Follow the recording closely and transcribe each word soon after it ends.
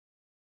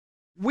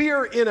We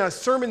are in a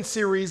sermon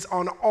series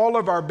on all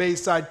of our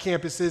Bayside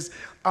campuses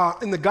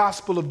in the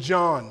Gospel of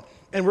John.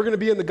 And we're going to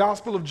be in the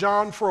Gospel of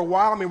John for a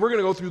while. I mean, we're going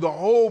to go through the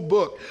whole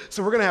book.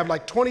 So we're going to have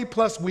like 20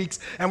 plus weeks,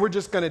 and we're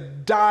just going to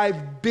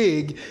dive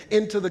big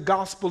into the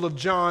Gospel of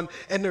John.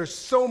 And there's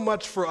so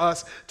much for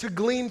us to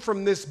glean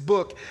from this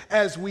book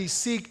as we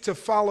seek to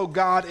follow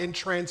God in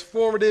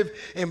transformative,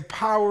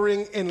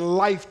 empowering, and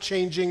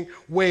life-changing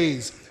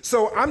ways.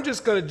 So I'm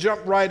just going to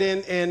jump right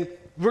in, and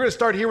we're going to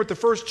start here with the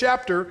first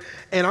chapter,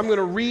 and I'm going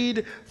to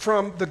read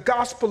from the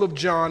Gospel of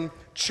John,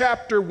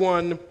 chapter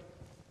 1,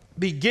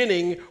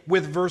 beginning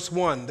with verse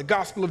 1. The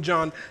Gospel of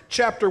John,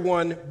 chapter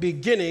 1,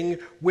 beginning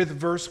with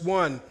verse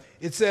 1.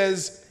 It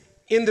says,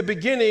 "In the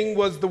beginning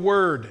was the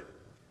Word,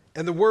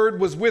 and the Word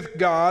was with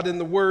God, and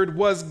the Word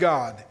was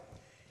God.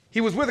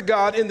 He was with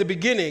God in the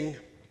beginning.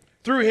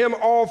 Through him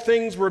all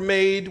things were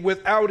made.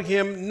 Without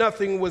him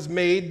nothing was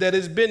made that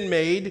has been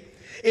made.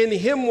 In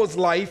him was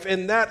life,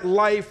 and that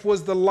life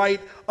was the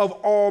light of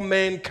all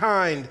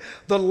mankind.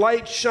 The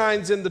light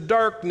shines in the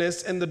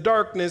darkness, and the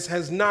darkness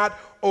has not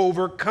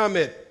overcome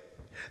it.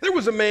 There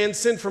was a man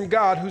sent from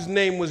God whose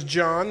name was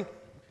John.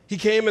 He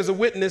came as a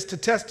witness to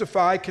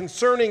testify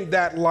concerning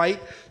that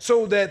light,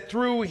 so that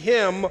through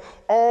him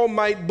all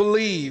might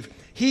believe.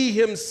 He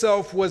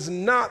himself was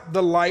not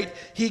the light.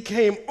 He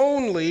came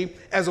only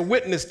as a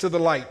witness to the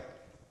light.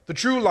 The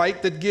true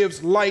light that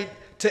gives light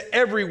to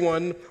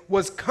everyone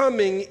was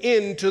coming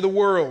into the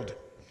world.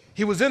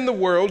 He was in the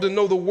world, and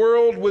though the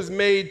world was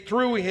made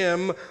through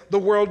him, the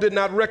world did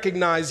not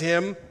recognize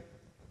him.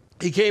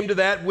 He came to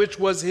that which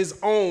was his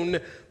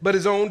own, but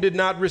his own did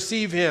not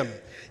receive him.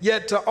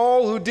 Yet to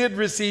all who did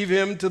receive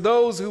him, to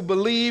those who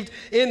believed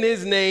in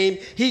his name,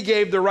 he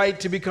gave the right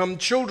to become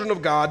children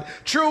of God,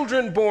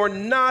 children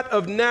born not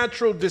of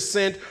natural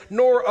descent,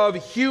 nor of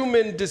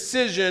human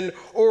decision,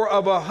 or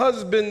of a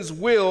husband's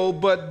will,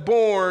 but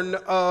born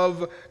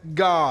of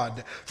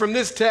God." From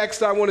this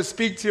text, I want to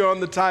speak to you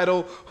on the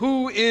title,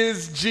 Who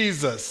is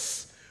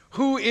Jesus?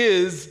 Who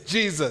is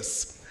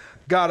Jesus?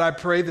 God, I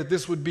pray that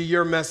this would be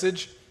your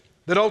message,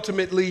 that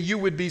ultimately you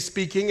would be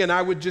speaking and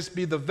I would just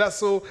be the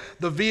vessel,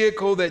 the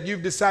vehicle that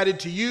you've decided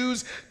to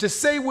use to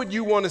say what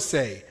you want to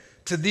say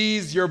to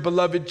these, your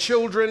beloved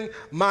children,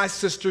 my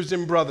sisters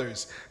and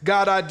brothers.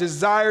 God, I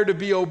desire to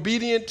be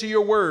obedient to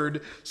your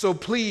word, so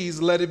please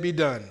let it be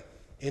done.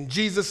 In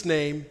Jesus'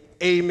 name,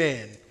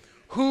 amen.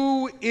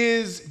 Who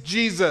is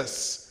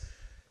Jesus?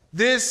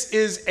 This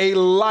is a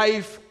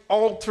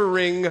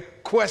life-altering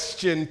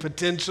question,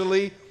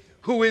 potentially.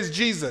 Who is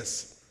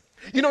Jesus?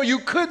 You know, you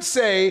could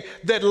say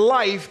that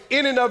life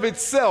in and of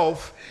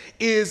itself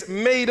is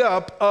made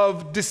up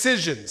of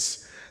decisions,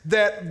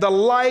 that the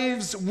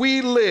lives we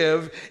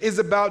live is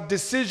about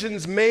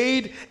decisions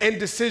made and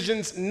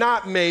decisions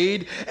not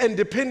made, and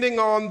depending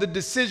on the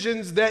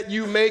decisions that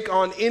you make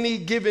on any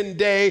given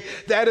day,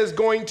 that is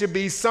going to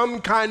be some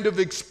kind of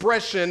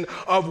expression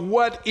of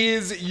what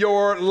is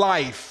your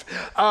life.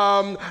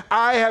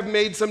 I have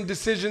made some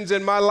decisions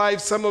in my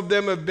life. Some of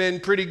them have been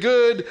pretty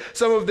good.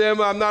 Some of them,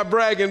 I'm not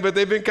bragging, but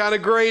they've been kind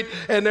of great.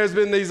 And there's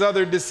been these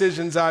other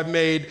decisions I've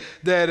made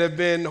that have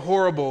been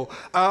horrible.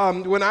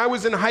 When I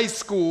was in high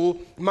school,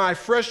 my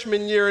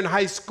freshman year in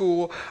high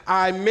school,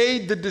 I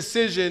made the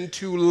decision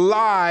to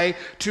lie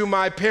to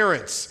my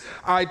parents.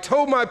 I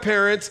told my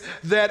parents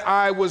that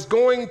I was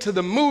going to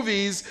the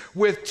movies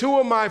with two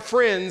of my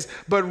friends,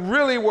 but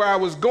really where I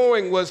was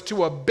going was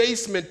to a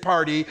basement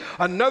party.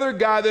 Another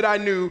guy that I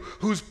knew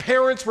whose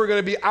parents were going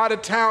to be out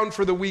of town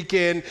for the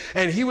weekend,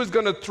 and he was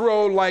going to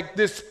throw like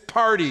this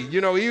party.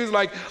 You know, he was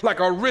like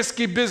a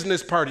risky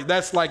business party.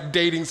 That's like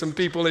dating some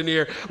people in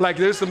here. Like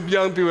there's some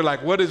young people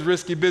like, what is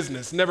risky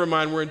business? Never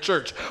mind, we're in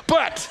church.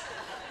 But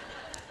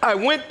I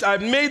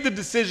made the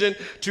decision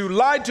to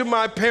lie to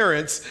my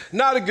parents.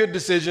 Not a good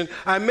decision.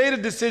 I made a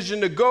decision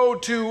to go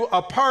to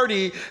a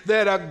party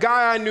that a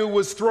guy I knew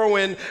was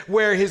throwing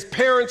where his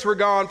parents were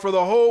gone for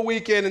the whole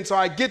weekend. And so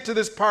I get to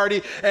this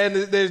party and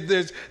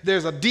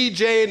there's a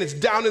DJ and it's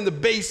down in the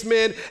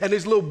basement and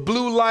there's little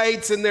blue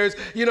lights and there's,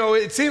 you know,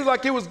 it seems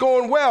like it was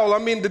going well. I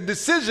mean, the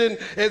decision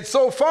is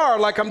so far,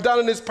 like I'm down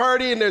in this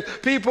party and there's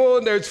people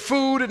and there's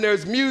food and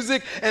there's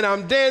music and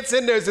I'm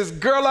dancing. There's this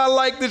girl I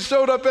like that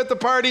showed up at the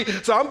party.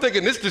 So I'm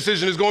thinking this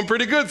decision is going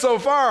pretty good so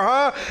far,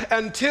 huh?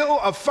 Until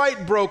a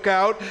fight broke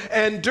out,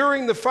 and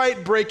during the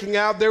fight breaking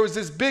out, there was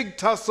this big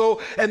tussle,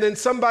 and then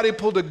somebody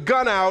pulled a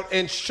gun out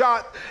and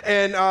shot,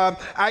 and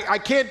I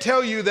can't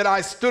tell you that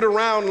I stood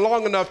around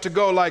long enough to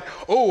go like,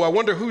 oh, I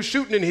wonder who's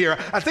shooting in here.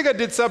 I think I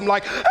did something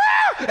like,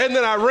 ah! And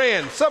then I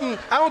ran.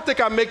 I don't think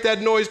I make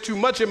that noise too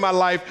much in my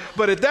life,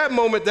 but at that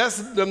moment, that's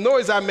the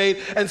noise I made,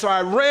 and so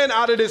I ran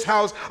out of this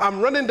house. I'm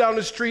running down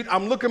the street,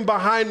 I'm looking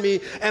behind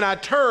me, and I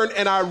turn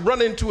and I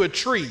run into a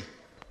tree.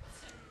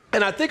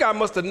 And I think I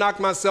must have knocked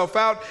myself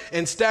out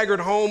and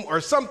staggered home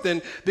or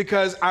something,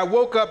 because I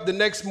woke up the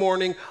next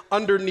morning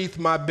underneath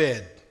my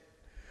bed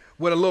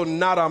with a little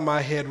knot on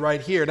my head right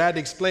here. And I had to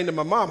explain to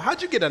my mom,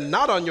 how'd you get a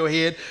knot on your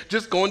head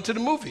just going to the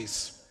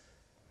movies?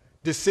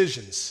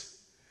 Decisions.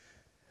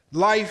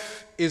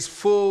 Life is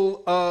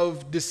full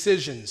of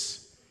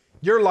decisions.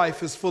 Your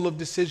life is full of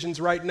decisions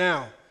right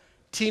now.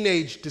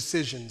 Teenage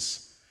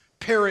decisions,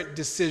 parent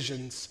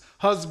decisions,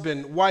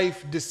 husband,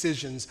 wife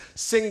decisions,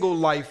 single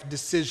life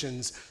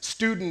decisions,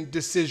 student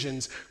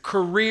decisions,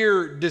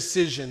 career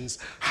decisions,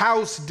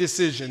 house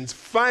decisions,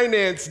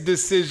 finance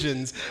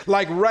decisions.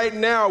 Like right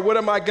now, what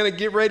am I going to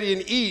get ready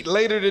and eat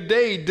later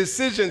today?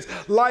 Decisions.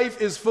 Life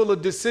is full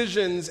of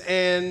decisions,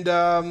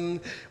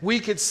 and we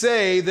could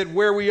say that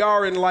where we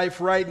are in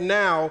life right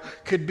now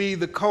could be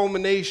the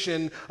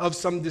culmination of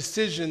some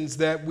decisions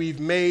that we've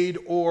made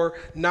or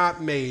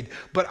not made.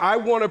 But I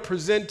want to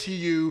present to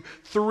you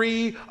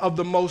 3 of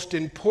the most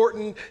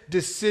important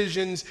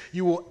decisions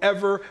you will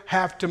ever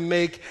have to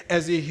make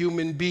as a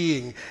human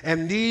being.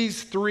 And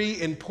these 3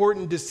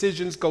 important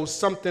decisions go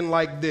something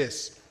like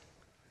this.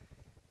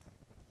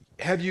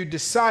 Have you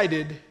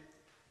decided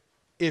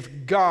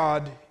if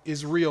God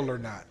is real or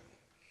not?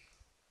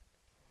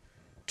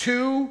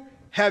 2,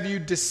 have you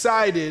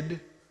decided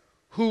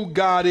who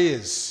God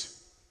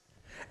is?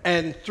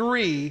 And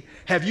 3,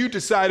 have you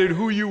decided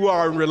who you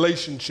are in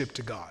relationship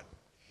to God?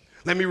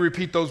 Let me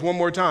repeat those one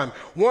more time.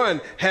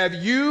 1, have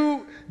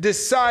you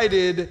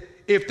decided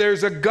if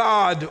there's a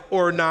God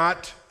or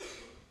not?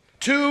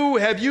 2,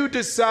 have you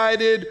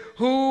decided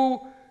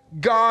who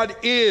God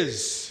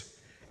is?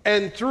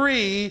 And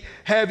 3,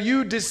 have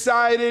you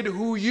decided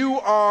who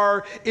you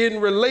are in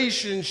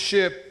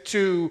relationship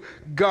to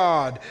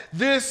God?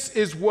 This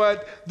is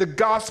what the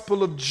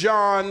Gospel of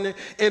John,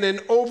 in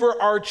an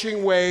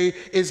overarching way,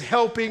 is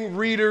helping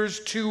readers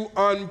to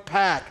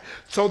unpack,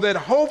 so that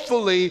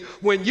hopefully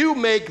when you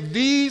make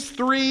these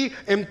 3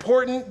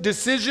 important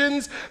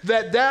decisions,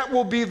 that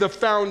will be the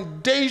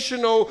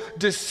foundational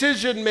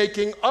decision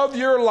making of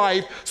your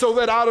life, so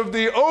that out of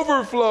the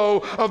overflow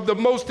of the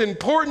most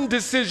important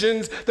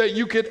decisions that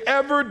you could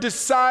ever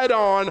decide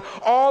on,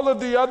 all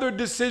of the other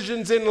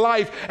decisions in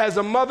life, as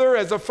a mother,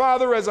 as a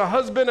father, as a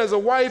husband, as a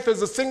wife,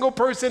 as a single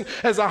person,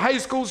 as a high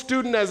school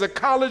student, as a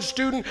college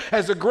student,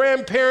 as a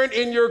grandparent,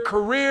 in your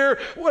career,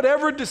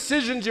 whatever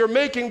decisions you're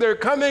making, they're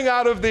coming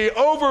out of the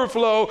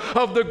overflow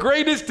of the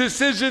greatest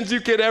decisions you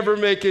could ever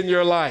make in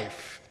your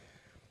life.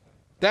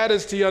 That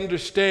is to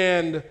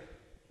understand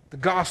the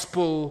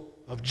Gospel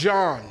of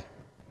John.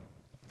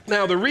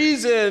 Now, the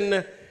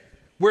reason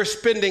we're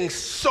spending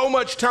so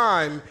much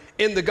time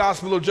in the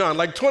Gospel of John,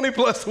 like 20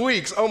 plus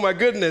weeks, oh my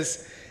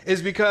goodness,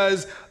 is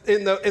because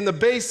in the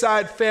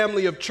Bayside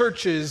family of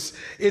churches,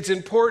 it's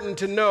important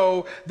to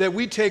know that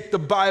we take the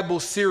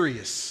Bible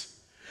serious.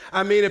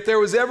 I mean, if there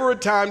was ever a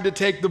time to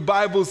take the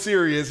Bible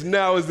serious,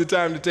 now is the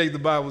time to take the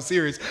Bible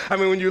serious. I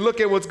mean, when you look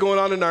at what's going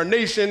on in our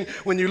nation,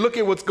 when you look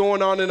at what's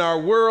going on in our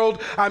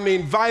world, I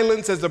mean,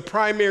 violence as a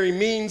primary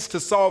means to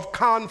solve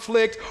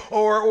conflict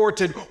or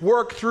to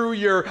work through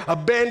your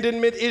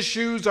abandonment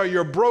issues or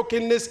your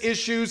brokenness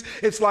issues.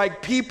 It's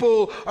like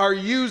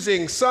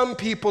some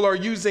people are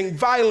using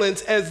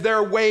violence as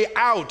their way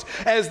out,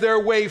 as their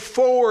way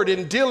forward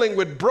in dealing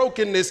with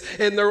brokenness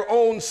in their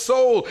own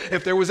soul.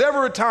 If there was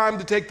ever a time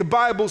to take the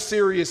Bible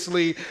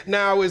seriously,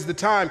 now is the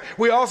time.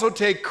 We also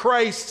take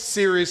Christ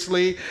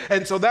seriously,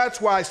 and so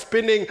that's why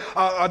spending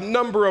a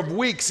number of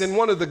weeks in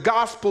one of the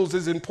Gospels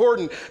is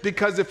important,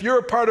 because if you're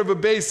a part of a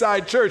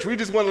Bayside Church, we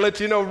just want to let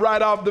you know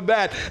right off the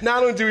bat,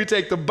 not only do we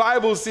take the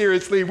Bible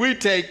seriously, we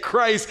take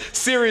Christ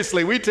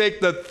seriously. We take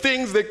the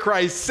things that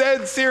Christ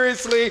said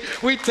seriously.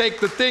 We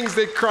take the things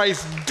that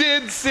Christ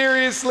did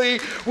seriously.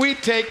 We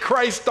take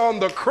Christ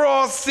on the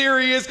cross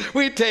serious.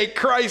 We take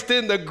Christ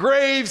in the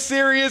grave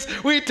serious.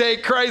 We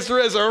take Christ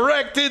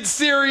resurrected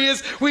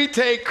serious. We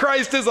take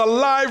Christ is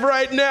alive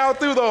right now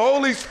through the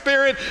Holy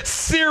Spirit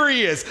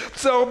serious.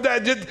 So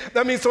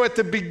so at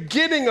the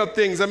beginning of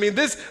things, I mean,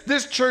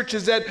 this church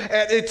is at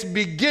its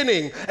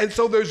beginning, and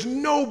so there's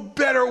no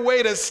better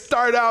way to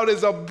start out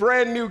as a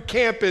brand new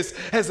campus,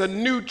 as a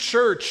new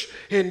church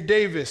in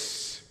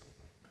Davis,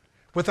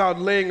 without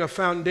laying a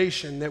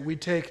foundation that we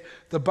take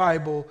the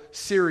Bible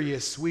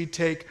serious, we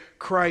take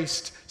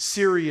Christ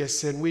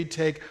serious, and we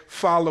take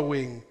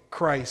following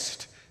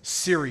Christ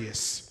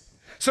serious.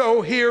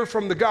 So here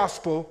from the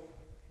gospel,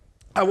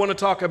 I want to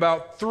talk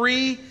about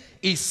 3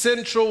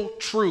 essential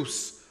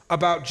truths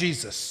about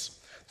Jesus.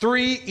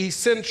 3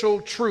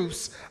 essential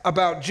truths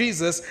about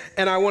Jesus,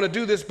 and I want to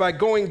do this by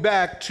going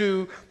back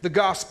to the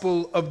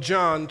Gospel of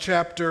John,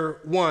 chapter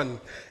 1.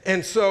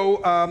 And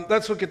so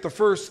let's look at the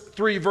first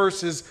 3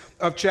 verses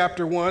of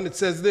chapter 1. It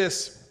says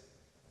this: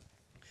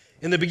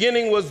 "In the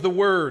beginning was the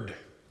Word."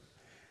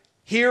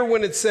 Here,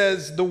 when it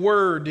says the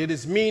Word, it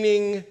is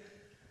meaning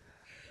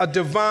a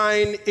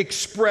divine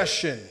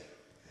expression.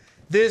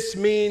 This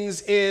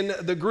means in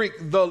the Greek,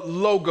 the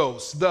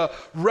logos, the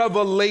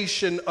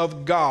revelation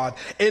of God,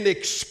 an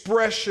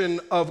expression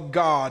of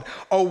God,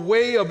 a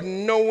way of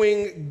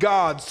knowing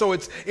God. So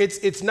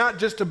it's not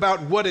just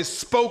about what is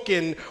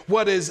spoken,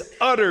 what is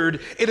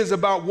uttered. It is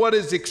about what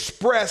is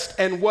expressed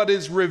and what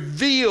is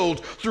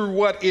revealed through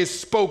what is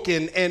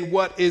spoken and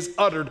what is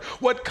uttered.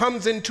 What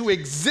comes into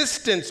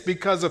existence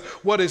because of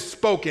what is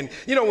spoken.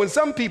 You know, when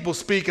some people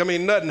speak, I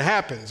mean, nothing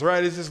happens,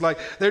 right? It's just like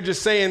they're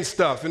just saying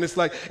stuff, and it's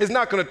like it's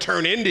not going to turn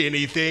turn into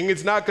anything.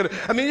 It's not going to,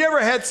 I mean, you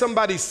ever had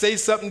somebody say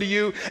something to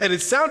you and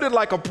it sounded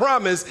like a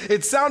promise,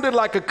 it sounded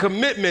like a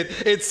commitment,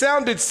 it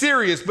sounded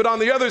serious, but on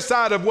the other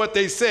side of what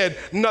they said,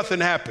 nothing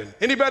happened.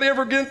 Anybody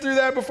ever been through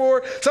that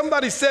before?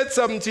 Somebody said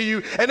something to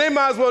you and they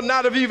might as well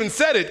not have even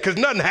said it because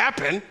nothing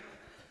happened.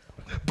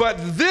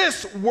 But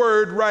this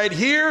word right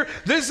here,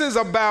 this is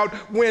about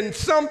when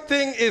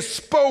something is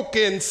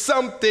spoken,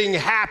 something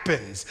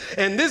happens.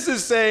 And this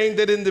is saying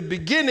that in the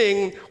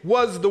beginning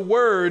was the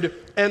Word,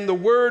 and the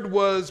Word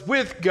was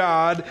with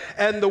God,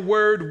 and the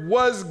Word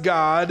was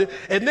God.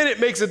 And then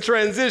it makes a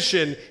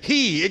transition.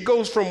 It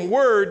goes from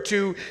Word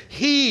to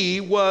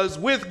He was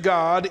with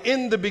God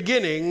in the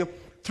beginning.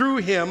 Through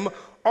Him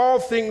all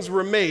things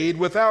were made.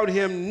 Without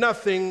Him,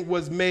 nothing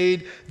was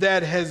made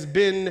that has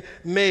been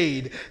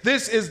made.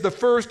 This is the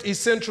first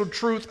essential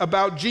truth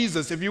about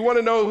Jesus. If you want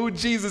to know who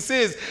Jesus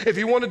is, if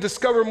you want to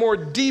discover more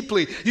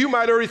deeply, you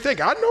might already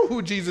think, I know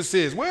who Jesus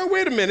is. Well,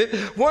 wait a minute.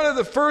 One of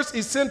the first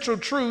essential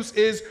truths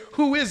is,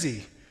 who is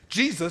He?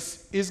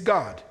 Jesus is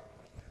God.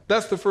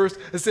 That's the first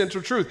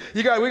essential truth.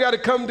 We got to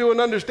come to an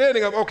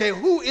understanding of, okay,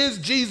 who is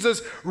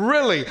Jesus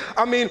really?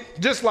 I mean,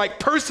 just like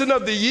Person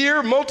of the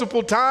Year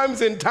multiple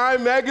times in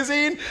Time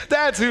magazine,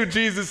 that's who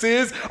Jesus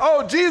is.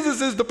 Oh, Jesus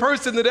is the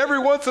person that every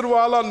once in a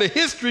while on the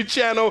History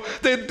Channel,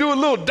 they do a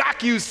little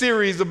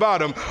docu-series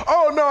about him.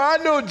 Oh, no, I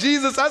know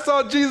Jesus. I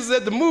saw Jesus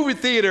at the movie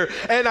theater,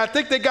 and I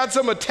think they got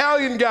some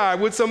Italian guy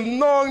with some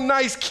long,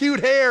 nice, cute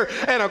hair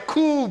and a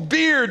cool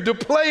beard to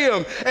play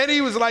him. And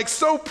he was like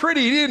so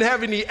pretty. He didn't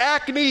have any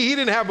acne. He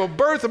didn't have a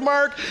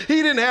birthmark.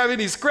 He didn't have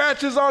any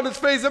scratches on his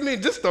face. I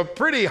mean, just a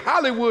pretty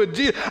Hollywood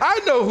Jesus. I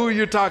know who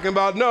you're talking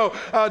about. No,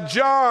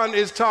 John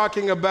is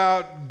talking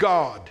about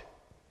God.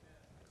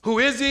 Who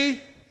is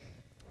He?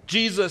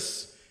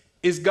 Jesus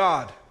is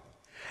God.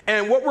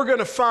 And what we're going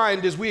to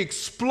find as we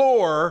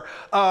explore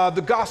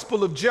the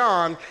Gospel of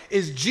John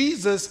is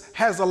Jesus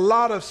has a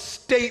lot of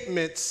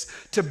statements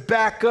to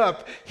back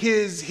up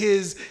his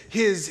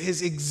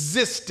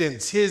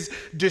existence, his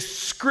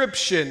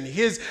description,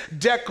 his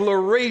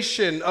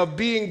declaration of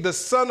being the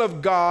Son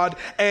of God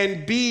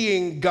and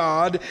being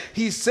God.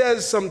 He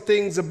says some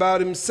things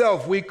about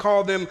himself. We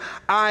call them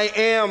I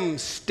am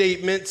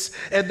statements,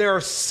 and there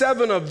are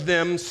 7 of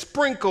them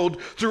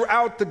sprinkled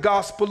throughout the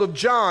Gospel of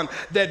John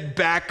that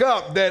back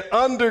up, that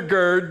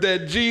undergird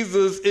that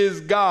Jesus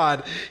is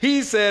God.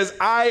 He says,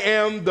 I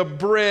am the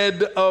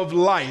bread of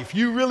life.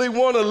 You really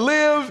want to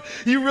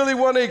live? You really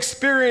want to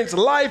experience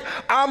life?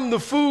 I'm the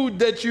food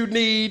that you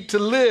need to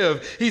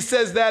live. He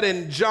says that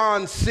in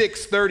John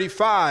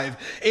 6:35.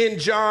 In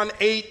John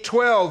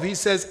 8:12, he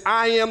says,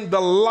 I am the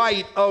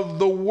light of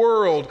the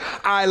world.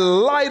 I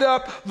light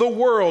up the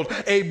world.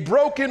 A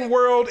broken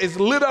world is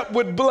lit up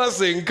with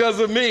blessing because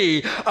of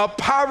me. A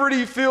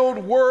poverty-filled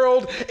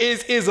world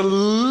is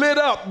lit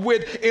up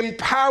with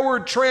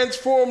empowered,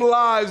 transformed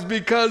lives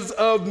because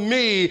of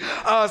me.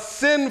 A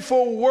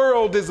sinful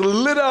world is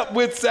lit up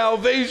with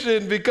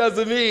salvation because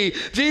of me.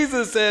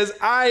 Jesus says,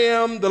 I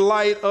am the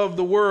light of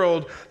the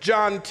world.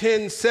 John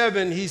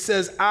 10:7, he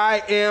says,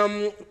 I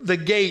am the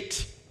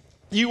gate.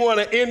 You want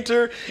to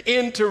enter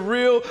into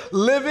real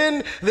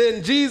living?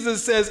 Then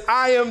Jesus says,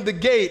 I am the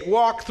gate.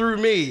 Walk through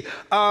me.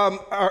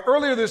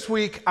 Earlier this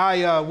week,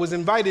 I was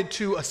invited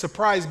to a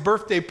surprise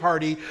birthday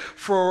party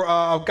for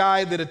a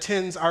guy that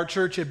attends our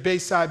church at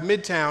Bayside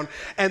Midtown.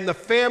 And the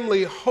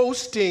family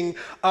hosting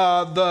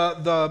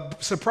the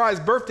surprise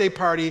birthday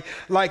party,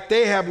 like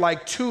they have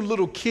like 2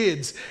 little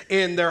kids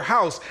in their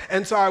house.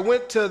 And so I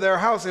went to their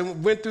house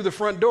and went through the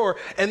front door,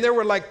 and there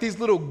were like these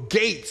little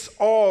gates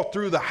all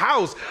through the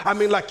house. I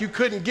mean, like you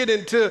couldn't get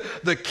into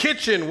the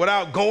kitchen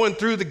without going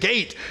through the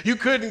gate. You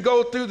couldn't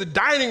go through the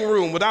dining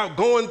room without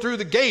going through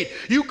the gate.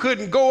 You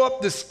couldn't go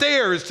up the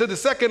stairs to the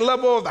second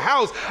level of the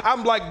house.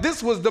 I'm like,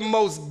 this was the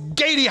most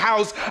gatey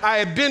house I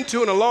had been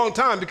to in a long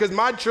time, because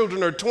my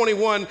children are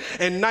 21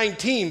 and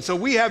 19. So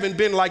we haven't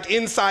been like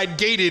inside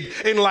gated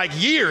in like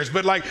years,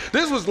 but like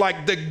this was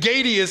like the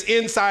gatiest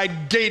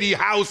inside gatey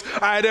house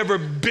I had ever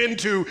been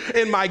to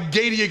in my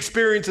gatey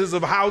experiences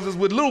of houses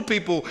with little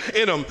people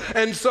in them.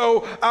 And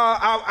so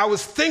I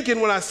was thinking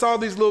when I saw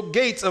these little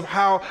gates of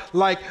how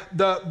like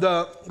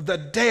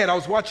the dad, I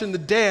was watching the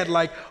dad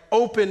like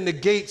open the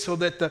gate so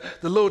that the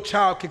little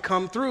child could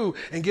come through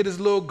and get his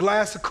little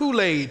glass of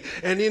Kool-Aid.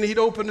 And then he'd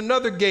open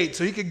another gate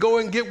so he could go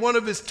and get one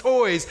of his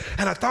toys.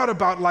 And I thought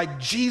about like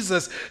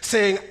Jesus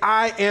saying,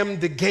 I am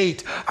the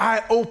gate.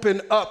 I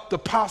open up the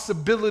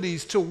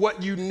possibilities to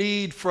what you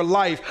need for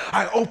life.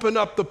 I open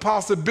up the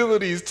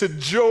possibilities to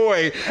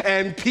joy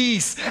and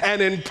peace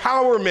and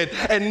empowerment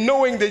and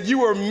knowing that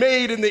you are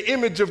made in the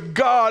image of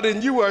God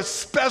and you are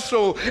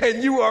special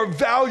and you are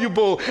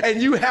valuable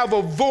and you have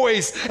a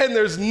voice and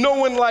there's no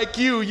one like like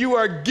you. You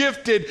are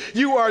gifted.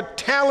 You are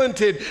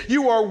talented.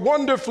 You are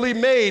wonderfully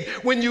made.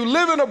 When you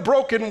live in a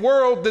broken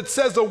world that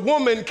says a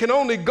woman can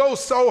only go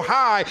so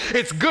high,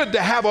 it's good to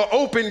have an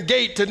open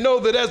gate to know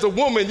that as a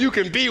woman, you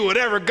can be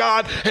whatever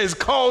God has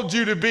called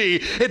you to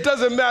be. It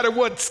doesn't matter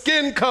what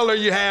skin color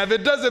you have.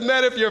 It doesn't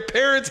matter if your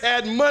parents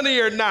had money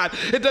or not.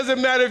 It doesn't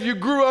matter if you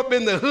grew up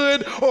in the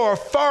hood or a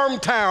farm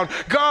town.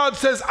 God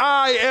says,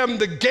 I am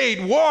the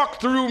gate. Walk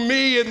through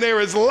me and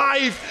there is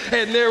life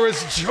and there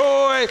is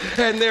joy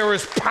and there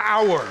is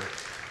power.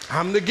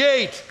 I'm the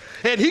gate.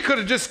 And he could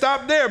have just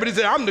stopped there, but he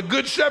said, I'm the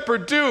good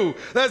shepherd too.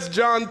 That's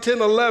John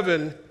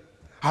 10:11.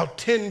 I'll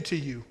tend to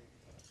you.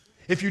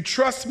 If you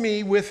trust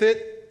me with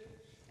it,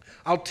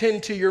 I'll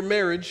tend to your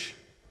marriage.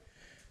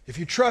 If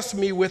you trust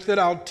me with it,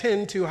 I'll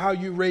tend to how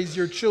you raise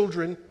your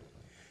children.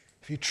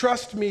 If you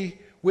trust me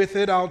with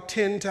it, I'll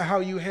tend to how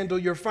you handle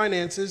your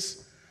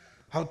finances.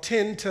 I'll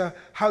tend to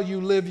how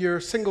you live your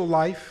single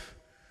life.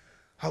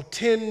 I'll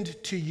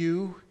tend to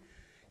you.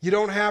 You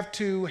don't have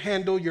to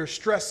handle your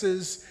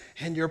stresses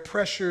and your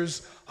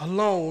pressures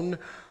alone.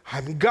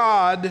 I'm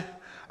God.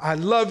 I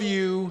love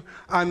you.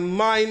 I'm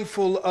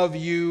mindful of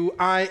you.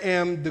 I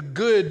am the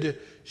good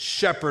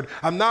shepherd.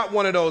 I'm not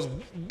one of those,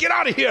 get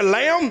out of here,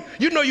 lamb.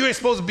 You know you ain't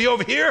supposed to be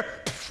over here.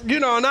 You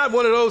know, I'm not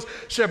one of those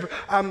shepherds.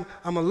 I'm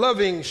a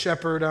loving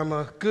shepherd. I'm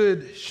a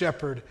good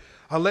shepherd.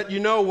 I'll let you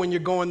know when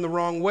you're going the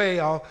wrong way.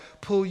 I'll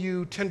pull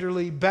you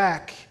tenderly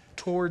back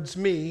towards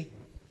me.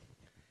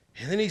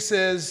 And then he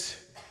says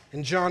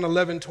in John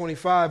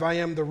 11:25, I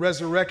am the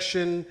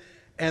resurrection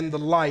and the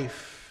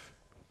life.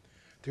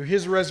 Through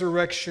his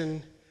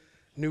resurrection,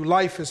 new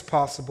life is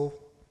possible.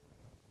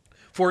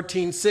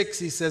 14:6,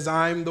 he says,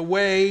 I'm the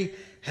way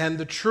and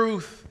the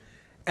truth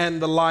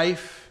and the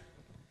life.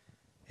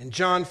 In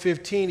John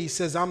 15, he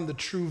says, I'm the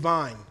true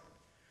vine,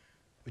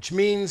 which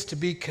means to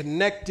be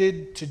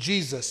connected to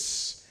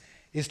Jesus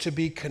is to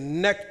be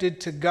connected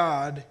to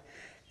God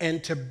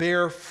and to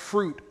bear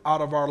fruit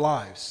out of our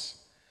lives.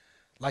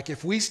 Like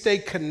if we stay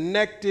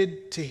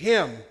connected to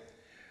him,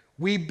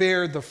 we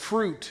bear the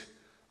fruit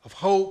of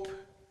hope,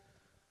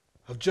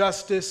 of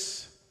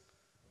justice,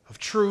 of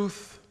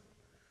truth,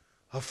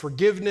 of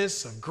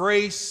forgiveness, of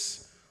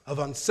grace, of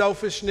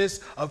unselfishness,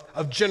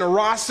 of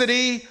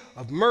generosity,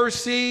 of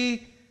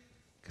mercy,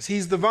 because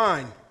he's the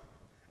vine.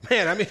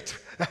 Man, I mean,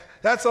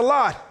 that's a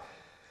lot.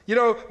 You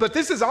know, but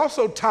this is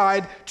also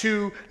tied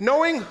to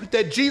knowing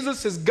that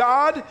Jesus is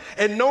God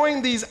and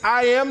knowing these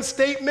I am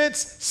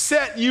statements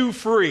set you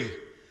free.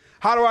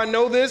 How do I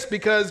know this?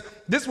 Because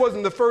this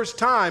wasn't the first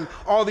time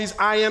all these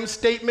I am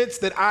statements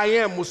that I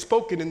am was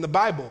spoken in the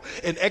Bible.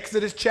 In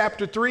Exodus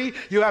chapter 3,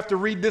 you have to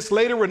read this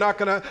later. We're not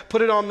going to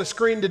put it on the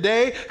screen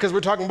today because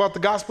we're talking about the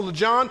Gospel of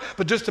John.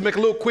 But just to make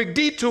a little quick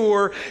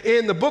detour,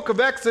 in the book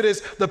of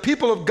Exodus, the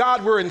people of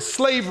God were in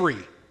slavery.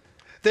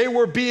 They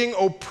were being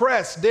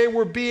oppressed. They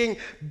were being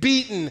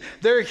beaten.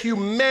 Their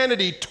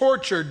humanity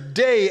tortured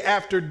day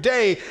after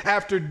day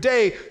after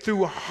day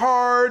through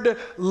hard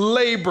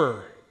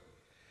labor.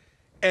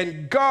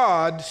 And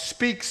God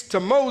speaks to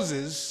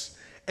Moses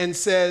and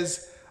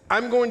says,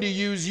 I'm going to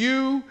use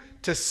you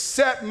to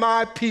set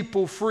my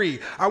people free.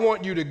 I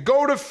want you to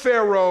go to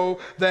Pharaoh,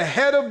 the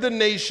head of the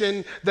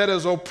nation that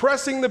is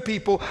oppressing the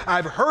people.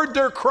 I've heard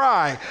their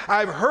cry.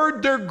 I've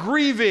heard their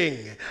grieving.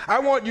 I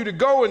want you to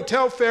go and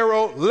tell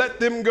Pharaoh, let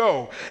them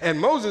go. And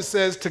Moses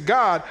says to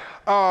God,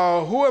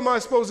 who am I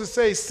supposed to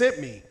say sent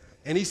me?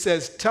 And he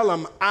says, tell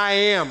him I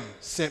am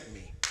sent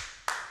me.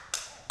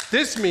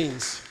 This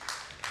means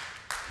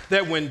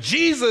that when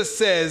Jesus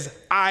says,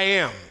 I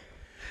am,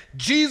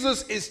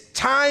 Jesus is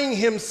tying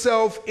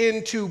himself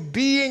into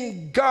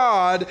being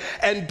God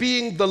and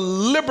being the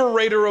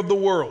liberator of the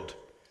world.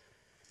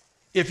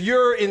 If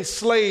you're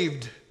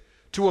enslaved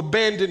to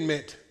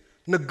abandonment,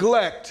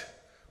 neglect,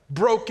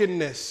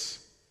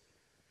 brokenness,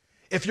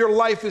 if your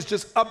life is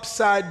just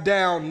upside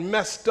down,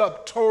 messed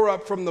up, tore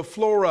up from the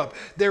floor up,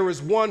 there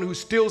is one who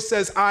still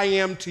says, I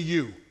am to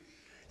you.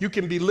 You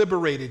can be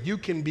liberated. You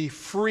can be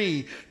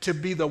free to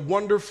be the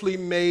wonderfully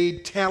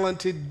made,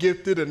 talented,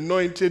 gifted,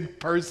 anointed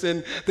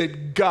person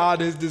that God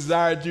has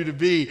desired you to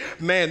be.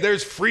 Man,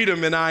 there's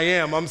freedom in I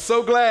am. I'm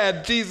so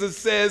glad Jesus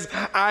says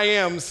I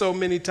am so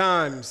many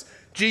times.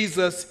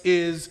 Jesus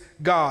is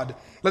God.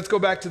 Let's go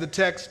back to the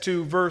text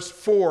to verse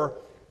 4.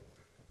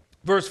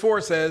 Verse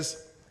 4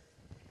 says,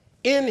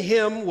 in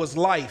him was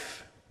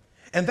life,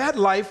 and that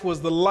life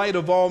was the light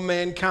of all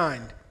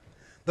mankind.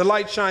 The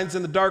light shines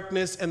in the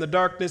darkness, and the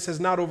darkness has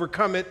not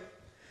overcome it.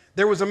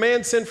 There was a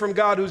man sent from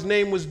God whose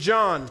name was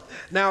John.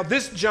 Now,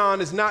 this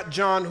John is not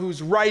John who's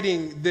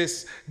writing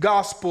this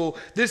gospel.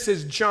 This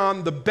is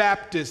John the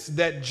Baptist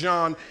that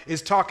John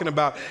is talking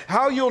about.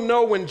 How you'll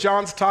know when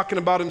John's talking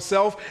about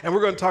himself, and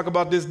we're going to talk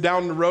about this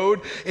down the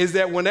road, is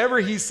that whenever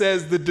he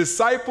says the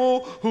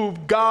disciple who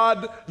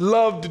God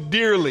loved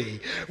dearly,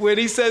 when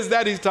he says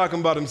that, he's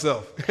talking about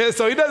himself.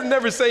 So he doesn't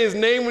never say his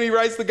name when he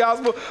writes the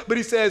gospel, but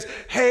he says,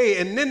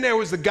 hey, and then there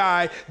was the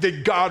guy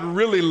that God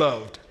really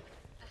loved.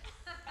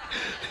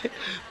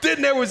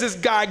 Then there was this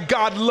guy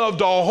God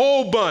loved a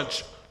whole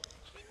bunch.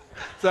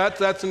 So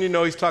that's when you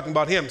know he's talking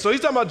about him. So he's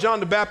talking about John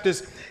the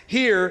Baptist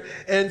here.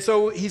 And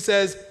so he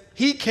says,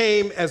 he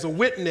came as a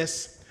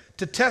witness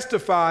to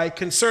testify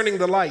concerning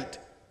the light,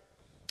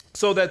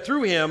 so that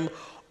through him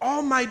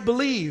all might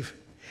believe.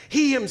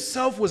 He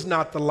himself was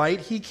not the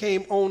light. He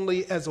came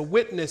only as a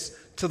witness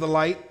to the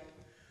light.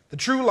 The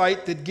true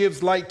light that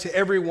gives light to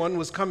everyone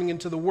was coming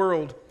into the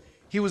world.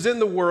 He was in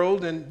the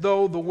world, and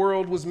though the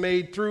world was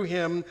made through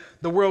him,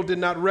 the world did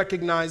not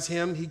recognize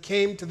him. He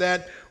came to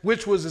that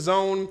which was his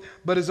own,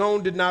 but his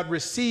own did not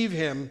receive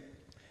him.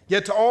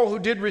 Yet to all who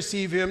did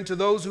receive him, to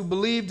those who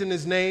believed in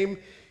his name,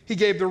 he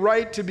gave the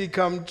right to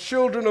become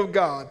children of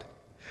God.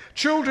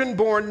 Children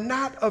born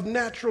not of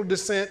natural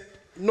descent,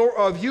 nor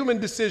of human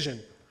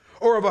decision,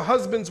 or of a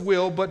husband's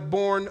will, but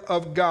born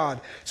of God.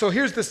 So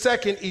here's the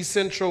second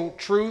essential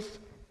truth,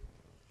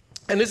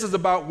 and this is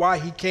about why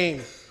he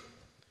came.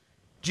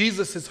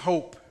 Jesus is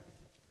hope.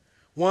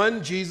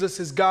 1, Jesus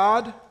is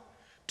God.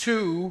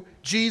 2,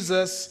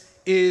 Jesus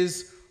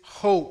is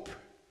hope.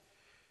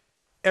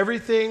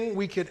 Everything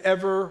we could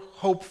ever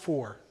hope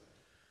for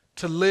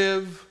to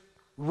live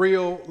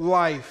real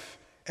life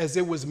as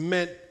it was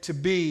meant to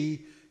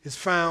be is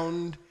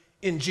found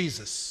in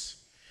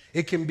Jesus.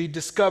 It can be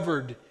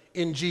discovered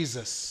in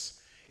Jesus.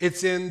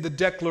 It's in the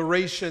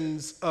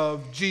declarations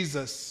of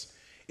Jesus.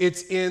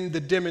 It's in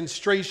the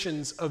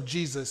demonstrations of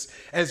Jesus.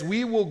 As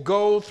we will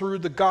go through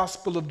the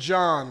Gospel of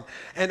John,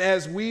 and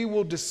as we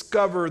will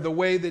discover the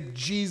way that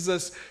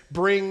Jesus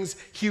brings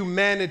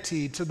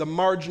humanity to the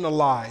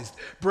marginalized,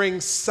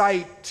 brings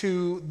sight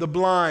to the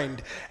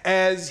blind,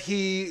 as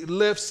he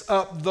lifts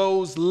up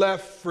those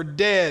left for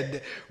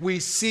dead, we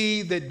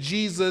see that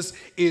Jesus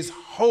is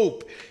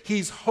hope.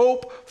 He's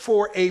hope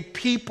for a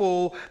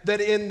people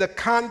that in the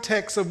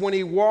context of when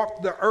he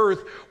walked the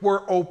earth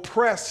were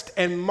oppressed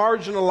and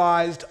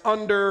marginalized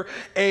under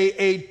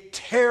a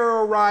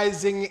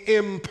terrorizing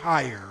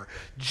empire.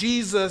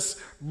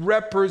 Jesus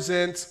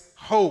represents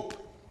hope,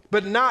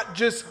 but not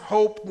just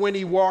hope when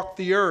he walked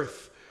the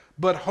earth,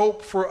 but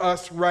hope for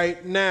us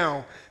right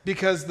now,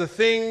 because the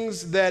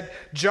things that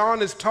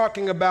John is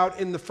talking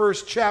about in the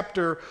first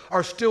chapter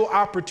are still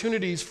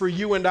opportunities for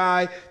you and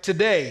I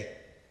today.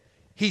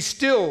 He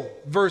still,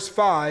 verse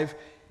 5,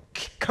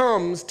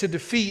 comes to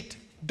defeat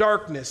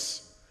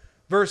darkness.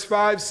 Verse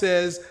 5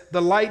 says,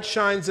 the light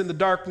shines in the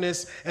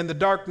darkness, and the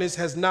darkness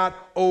has not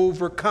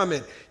overcome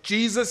it.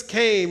 Jesus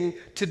came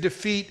to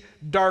defeat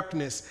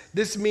darkness.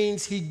 This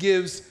means he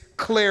gives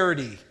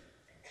clarity.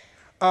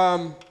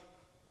 And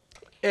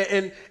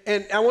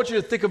I want you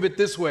to think of it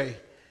this way.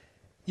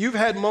 You've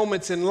had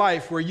moments in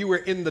life where you were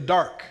in the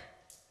dark,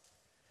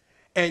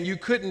 and you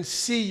couldn't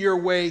see your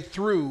way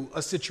through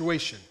a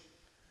situation.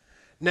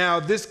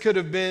 Now, this could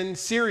have been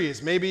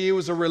serious. Maybe it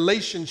was a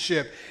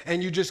relationship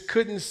and you just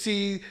couldn't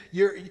see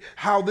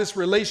how this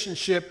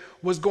relationship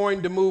was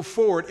going to move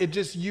forward.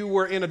 You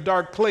were in a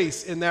dark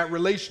place in that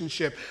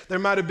relationship. There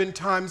might have been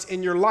times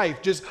in your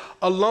life, just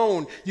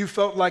alone, you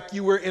felt like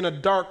you were in a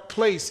dark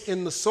place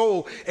in the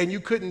soul and you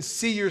couldn't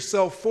see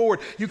yourself forward.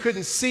 You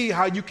couldn't see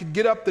how you could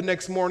get up the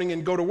next morning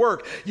and go to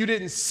work. You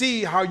didn't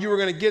see how you were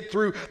going to get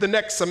through the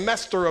next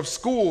semester of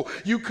school.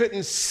 You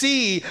couldn't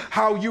see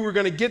how you were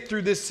going to get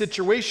through this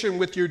situation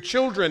with your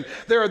children.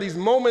 There are these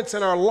moments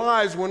in our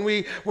lives when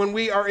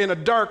we are in a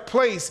dark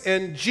place,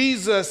 and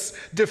Jesus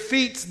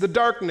defeats the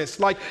darkness.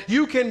 Like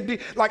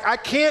I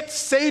can't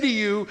say to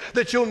you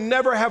that you'll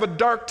never have a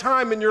dark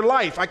time in your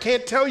life. I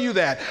can't tell you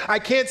that. I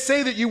can't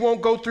say that you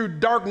won't go through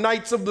dark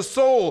nights of the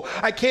soul.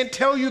 I can't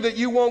tell you that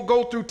you won't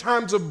go through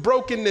times of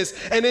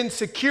brokenness and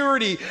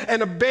insecurity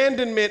and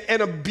abandonment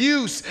and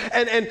abuse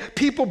and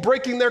people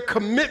breaking their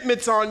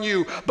commitments on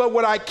you. But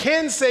what I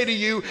can say to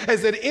you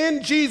is that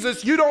in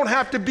Jesus, you don't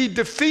have to be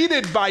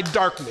defeated by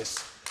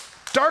darkness.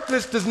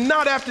 Darkness does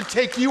not have to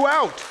take you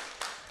out.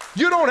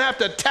 You don't have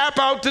to tap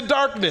out to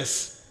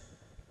darkness.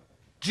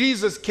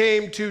 Jesus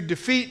came to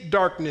defeat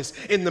darkness.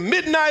 In the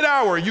midnight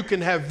hour, you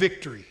can have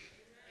victory.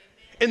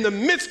 In the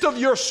midst of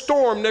your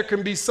storm, there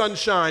can be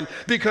sunshine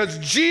because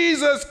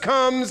Jesus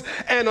comes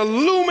and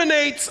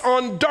illuminates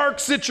on dark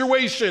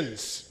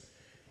situations.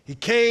 He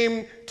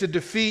came to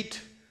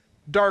defeat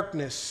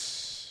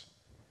darkness.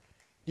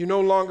 You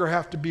no longer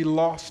have to be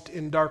lost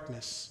in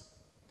darkness.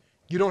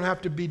 You don't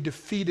have to be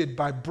defeated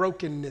by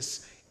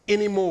brokenness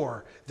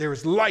anymore. There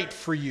is light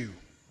for you.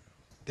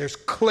 There's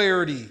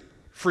clarity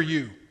for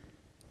you.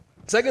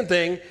 Second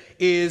thing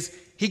is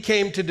he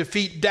came to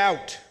defeat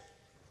doubt.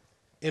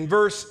 In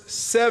verse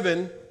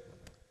 7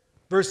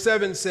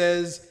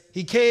 says,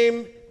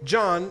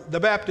 John the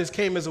Baptist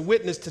came as a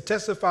witness to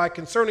testify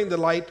concerning the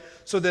light,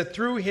 so that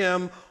through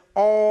him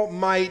all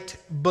might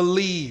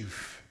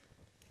believe.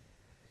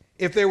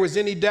 If there was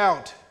any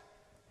doubt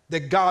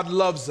that God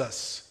loves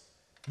us,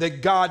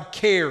 that God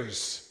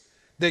cares,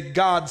 that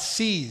God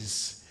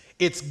sees,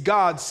 it's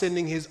God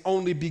sending his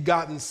only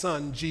begotten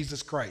Son,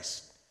 Jesus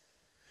Christ.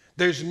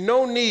 There's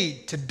no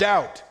need to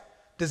doubt.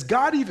 Does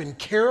God even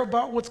care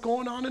about what's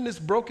going on in this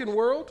broken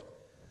world?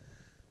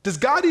 Does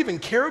God even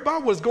care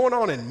about what's going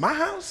on in my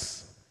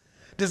house?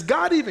 does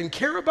God even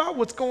care about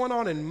what's going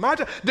on in my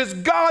time? Does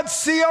God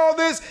see all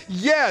this?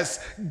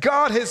 Yes,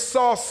 God has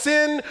saw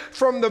sin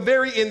from the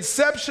very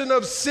inception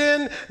of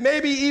sin,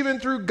 maybe even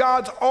through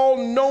God's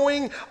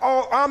all-knowing,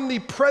 all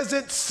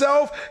omnipresent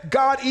self.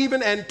 God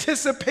even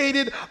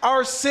anticipated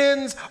our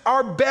sins,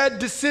 our bad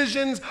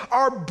decisions,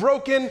 our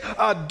broken,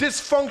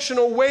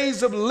 dysfunctional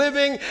ways of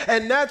living,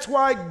 and that's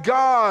why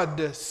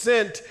God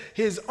sent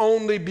his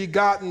only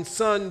begotten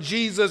Son,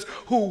 Jesus,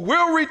 who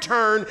will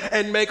return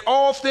and make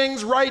all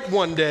things right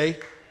one day.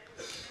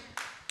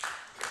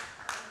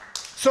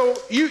 So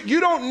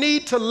you don't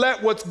need to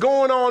let what's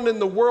going on in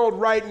the world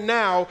right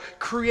now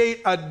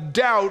create a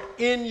doubt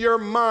in your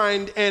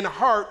mind and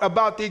heart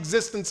about the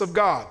existence of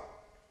God.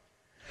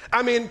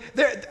 I mean,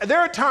 there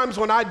are times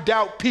when I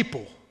doubt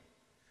people,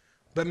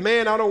 but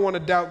man, I don't want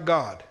to doubt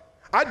God.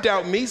 I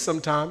doubt me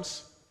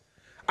sometimes.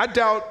 I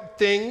doubt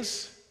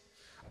things.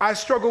 I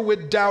struggle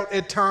with doubt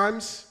at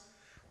times.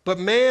 But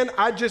man,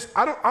 I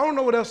don't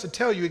know what else to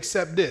tell you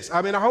except this.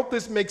 I mean, I hope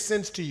this makes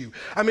sense to you.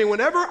 I mean,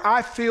 whenever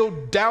I feel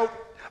doubt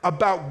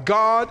about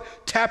God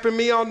tapping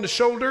me on the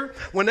shoulder,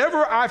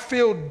 whenever I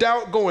feel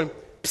doubt going,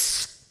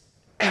 psst,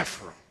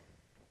 Ephraim,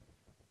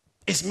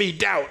 it's me,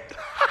 doubt.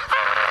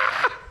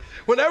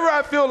 Whenever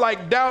I feel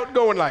like doubt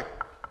going like,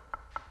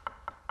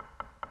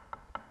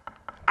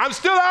 I'm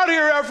still out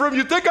here, Ephraim.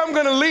 You think I'm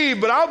going to leave,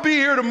 but I'll be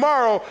here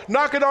tomorrow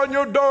knocking on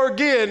your door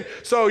again.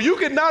 So you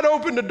can not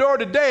open the door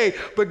today,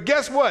 but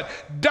guess what?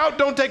 Doubt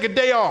don't take a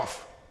day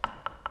off.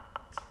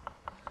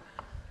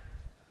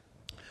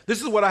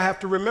 This is what I have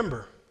to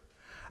remember.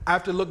 I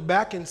have to look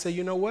back and say,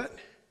 you know what?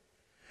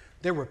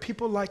 There were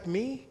people like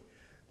me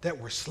that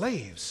were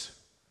slaves.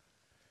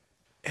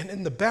 And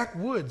in the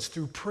backwoods,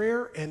 through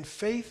prayer and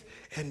faith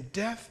and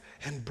death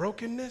and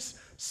brokenness,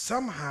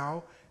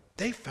 somehow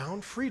they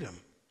found freedom.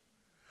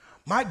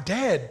 My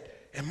dad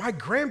and my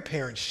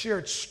grandparents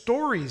shared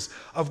stories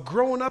of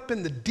growing up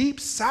in the deep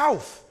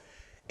South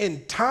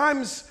in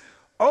times,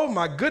 oh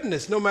my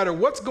goodness, no matter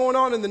what's going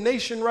on in the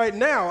nation right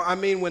now, I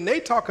mean, when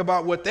they talk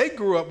about what they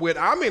grew up with,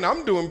 I mean,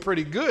 I'm doing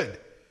pretty good.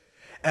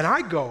 And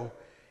I go,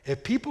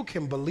 if people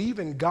can believe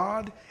in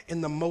God in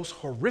the most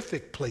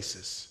horrific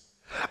places,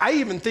 I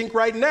even think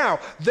right now,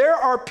 there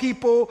are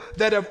people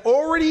that have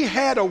already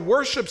had a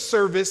worship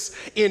service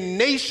in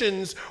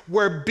nations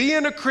where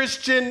being a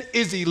Christian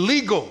is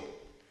illegal.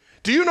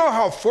 Do you know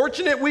how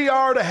fortunate we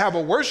are to have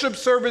a worship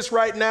service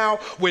right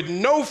now with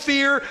no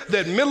fear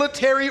that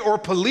military or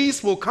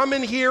police will come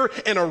in here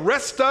and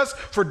arrest us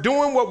for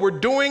doing what we're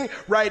doing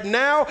right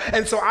now?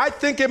 And so I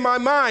think in my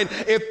mind,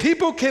 if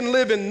people can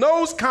live in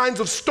those kinds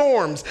of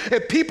storms,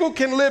 if people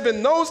can live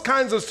in those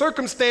kinds of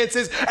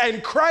circumstances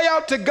and cry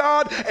out to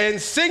God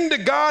and sing to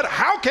God,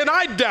 how can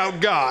I doubt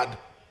God?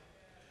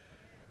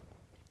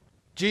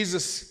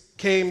 Jesus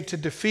came to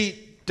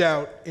defeat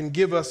doubt and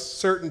give us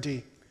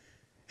certainty.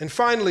 And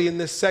finally, in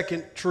this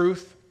second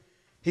truth,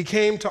 he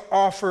came to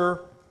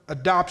offer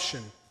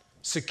adoption,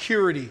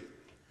 security.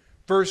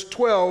 Verse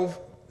 12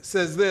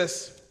 says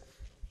this.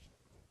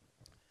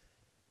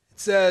 It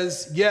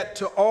says, yet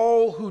to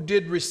all who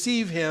did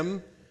receive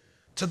him,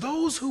 to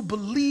those who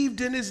believed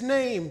in his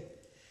name,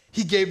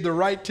 he gave the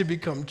right to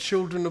become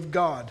children of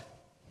God.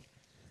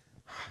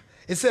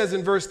 It says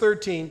in verse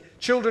 13,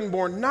 children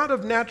born not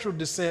of natural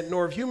descent,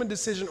 nor of human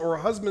decision or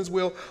a husband's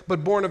will,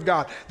 but born of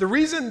God. The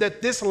reason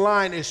that this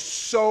line is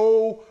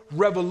so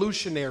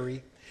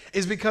revolutionary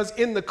is because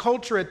in the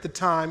culture at the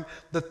time,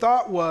 the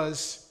thought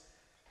was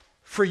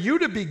for you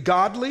to be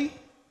godly,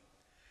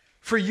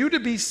 for you to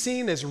be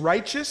seen as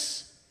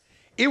righteous,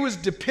 it was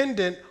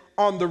dependent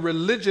on the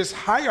religious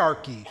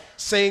hierarchy,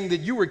 saying that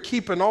you were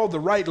keeping all the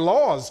right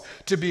laws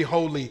to be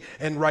holy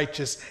and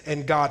righteous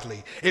and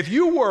godly. If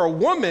you were a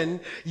woman,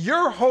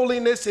 your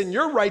holiness and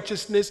your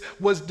righteousness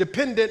was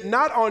dependent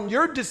not on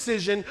your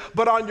decision,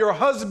 but on your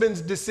husband's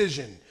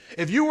decision.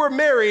 If you were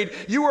married,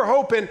 you were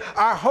hoping,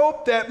 I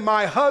hope that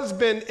my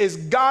husband is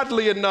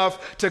godly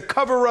enough to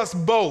cover us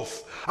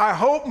both. I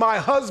hope my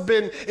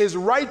husband is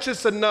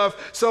righteous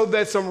enough so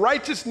that some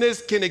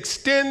righteousness can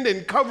extend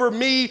and cover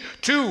me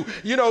too.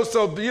 You're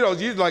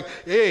like,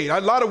 hey, a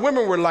lot of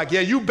women were like,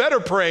 yeah, you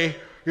better pray.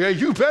 Yeah,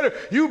 you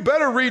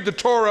better read the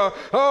Torah.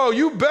 Oh,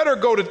 you better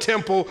go to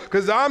temple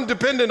because I'm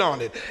dependent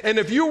on it. And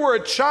if you were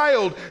a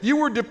child, you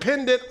were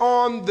dependent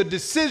on the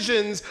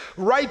decisions,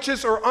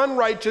 righteous or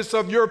unrighteous,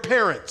 of your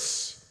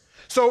parents.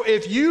 So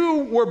if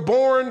you were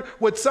born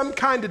with some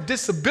kind of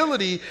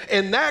disability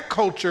in that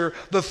culture,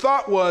 the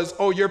thought was,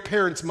 oh, your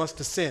parents must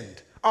have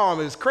sinned. Oh,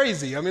 it's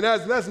crazy. I mean,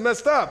 that's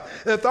messed up.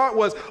 The thought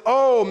was,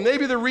 oh,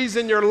 maybe the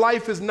reason your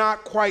life is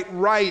not quite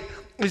right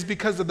is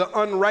because of the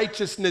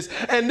unrighteousness.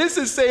 And this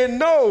is saying,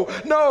 no,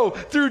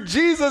 through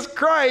Jesus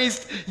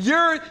Christ,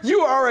 you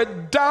are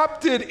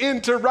adopted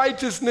into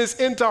righteousness,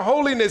 into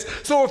holiness.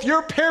 So if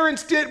your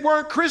parents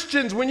weren't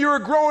Christians when you were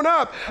growing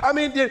up, I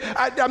mean,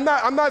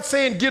 I'm not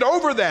saying get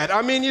over that.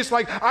 I mean, it's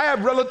like I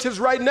have relatives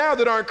right now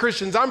that aren't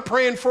Christians. I'm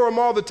praying for them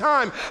all the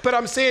time. But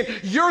I'm saying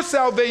your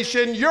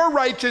salvation, your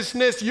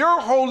righteousness, your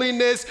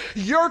holiness,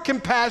 your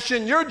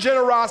compassion, your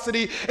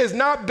generosity is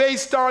not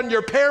based on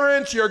your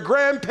parents, your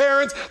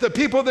grandparents, the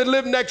people that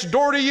live next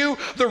door to you,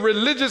 the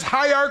religious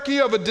hierarchy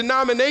of a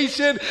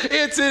denomination.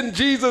 It's in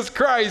Jesus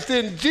Christ.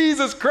 In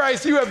Jesus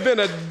Christ, you have been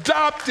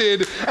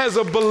adopted as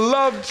a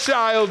beloved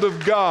child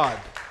of God.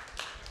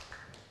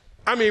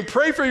 I mean,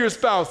 pray for your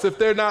spouse if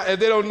they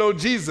don't know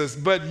Jesus,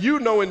 but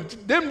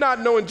them not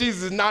knowing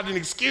Jesus is not an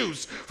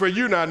excuse for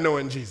you not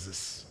knowing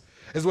Jesus,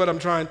 is what I'm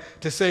trying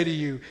to say to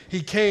you.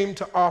 He came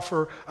to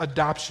offer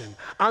adoption.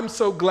 I'm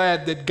so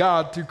glad that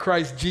God, through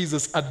Christ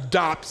Jesus,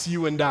 adopts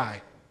you and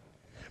I.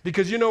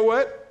 Because you know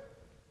what?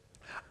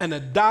 An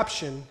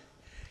adoption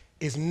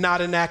is not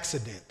an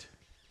accident.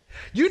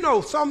 You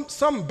know,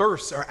 some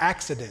births are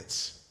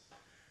accidents.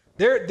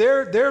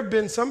 There have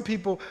been some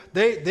people,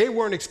 they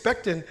weren't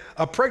expecting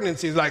a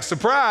pregnancy. Like,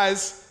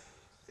 surprise.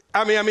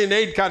 I mean,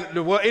 they kind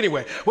of, well,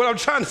 anyway, what I'm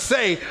trying to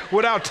say,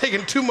 without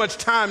taking too much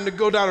time to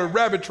go down a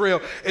rabbit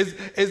trail, is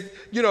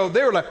you know,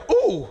 they were like,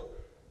 ooh,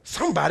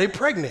 somebody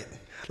pregnant.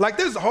 Like,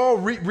 there's whole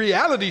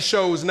reality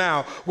shows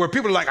now where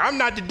people are like, I'm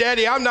not the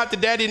daddy,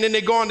 and then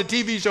they go on the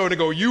TV show and they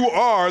go, you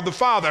are the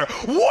father.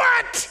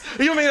 What?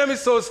 You know what I mean?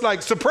 So it's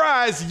like,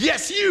 surprise,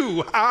 yes,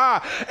 you.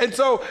 And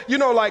so, you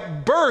know,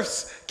 like,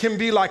 births can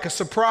be like a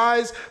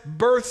surprise.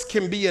 Births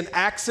can be an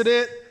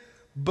accident,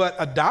 but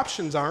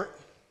adoptions aren't.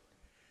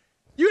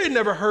 You ain't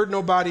never heard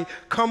nobody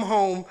come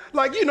home.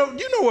 Like, you know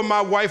what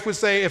my wife would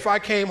say if I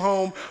came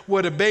home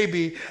with a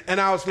baby and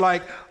I was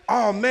like,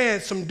 oh man,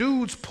 some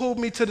dudes pulled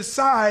me to the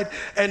side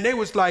and they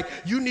was like,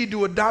 you need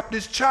to adopt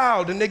this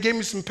child. And they gave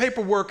me some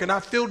paperwork and I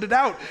filled it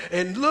out.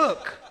 And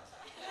look.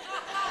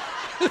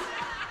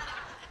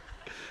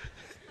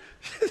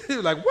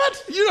 Like,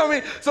 what? You know what I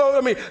mean? So,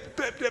 I mean,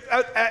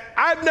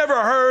 I've never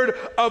heard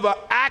of an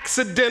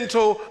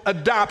accidental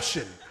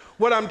adoption.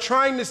 What I'm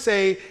trying to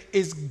say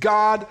is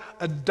God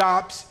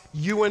adopts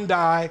you and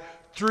I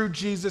through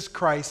Jesus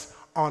Christ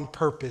on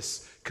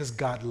purpose because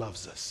God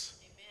loves us.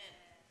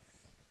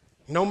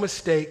 No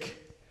mistake,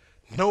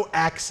 no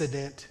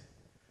accident,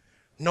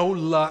 no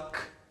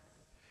luck,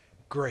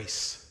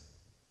 grace,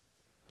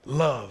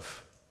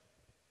 love.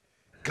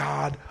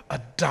 God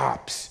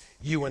adopts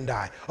you and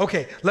I.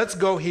 Okay, let's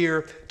go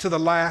here to the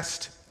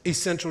last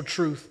essential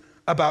truth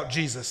about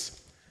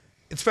Jesus.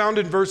 It's found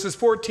in verses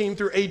 14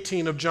 through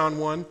 18 of John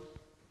 1.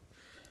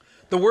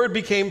 The Word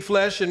became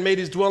flesh and made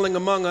his dwelling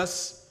among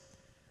us.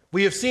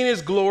 We have seen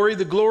his glory,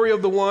 the glory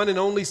of the one and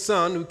only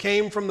Son who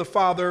came from the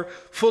Father,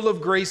 full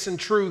of grace and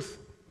truth.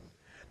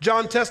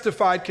 John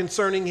testified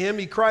concerning him.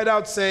 He cried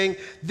out saying,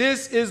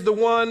 this is the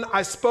one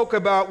I spoke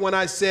about when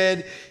I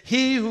said,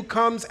 he who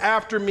comes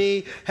after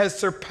me has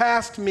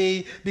surpassed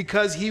me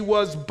because he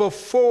was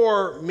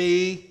before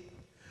me.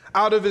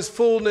 Out of his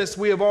fullness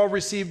we have all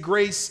received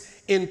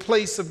grace in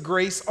place of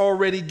grace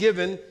already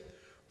given.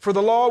 For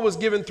the law was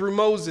given through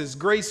Moses.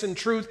 Grace and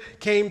truth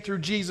came through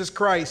Jesus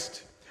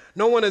Christ.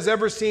 No one has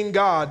ever seen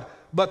God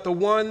but the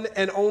one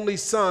and only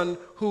Son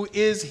who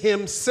is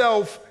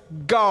himself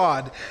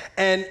God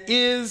and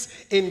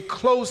is in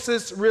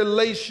closest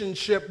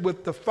relationship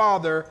with the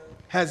Father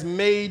has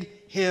made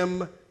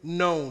him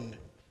known.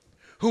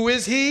 Who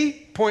is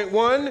he? Point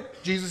one,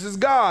 Jesus is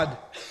God.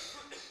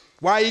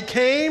 Why he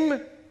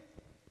came?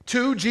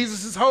 2,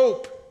 Jesus is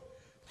hope.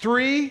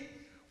 3,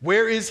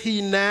 where is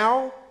he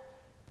now?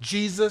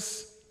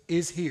 Jesus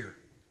is here.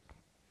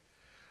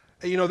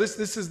 You know, this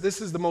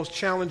is the most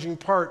challenging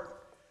part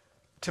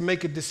to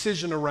make a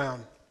decision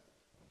around.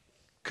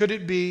 Could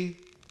it be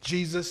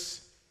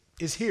Jesus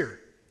is here?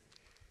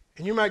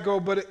 And you might go,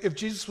 but if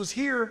Jesus was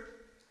here,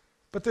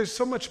 but there's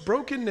so much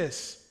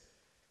brokenness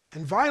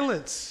and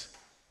violence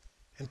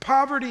and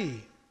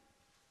poverty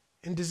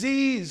and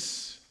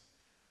disease.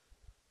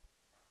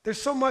 There's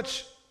so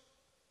much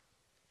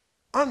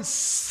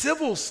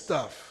uncivil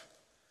stuff.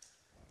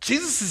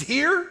 Jesus is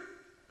here?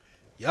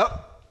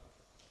 Yep.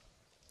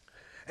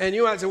 And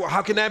you might say, well,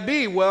 how can that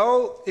be?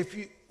 Well,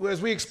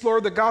 as we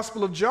explore the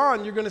Gospel of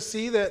John, you're going to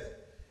see that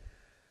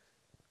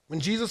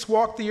when Jesus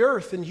walked the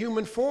earth in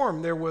human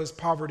form, there was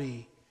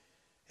poverty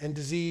and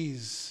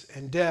disease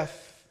and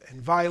death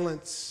and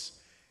violence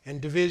and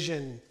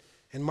division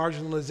and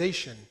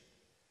marginalization.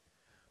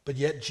 But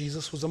yet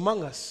Jesus was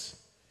among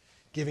us,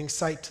 giving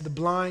sight to the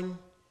blind,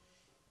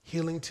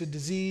 healing to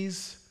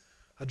disease,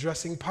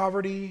 addressing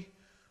poverty,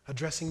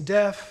 addressing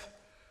death,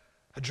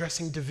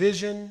 addressing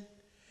division,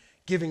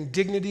 giving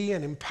dignity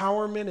and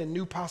empowerment and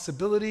new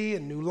possibility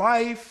and new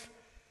life.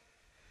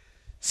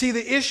 See,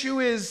 the issue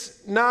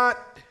is not,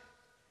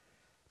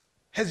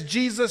 has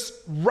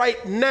Jesus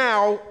right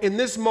now in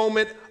this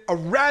moment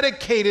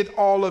eradicated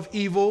all of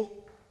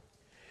evil?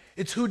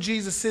 It's who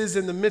Jesus is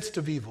in the midst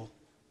of evil.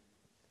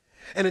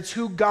 And it's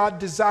who God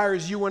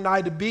desires you and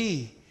I to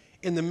be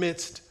in the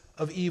midst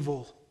of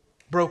evil,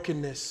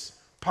 brokenness,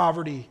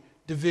 poverty,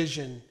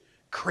 division,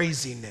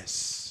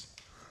 craziness.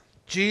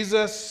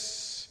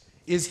 Jesus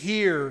is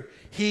here.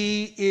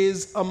 He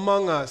is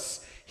among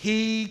us.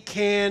 He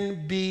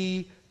can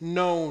be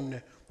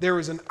known. There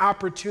is an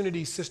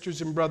opportunity,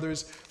 sisters and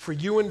brothers, for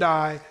you and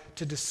I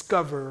to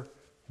discover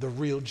the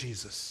real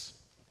Jesus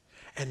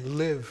and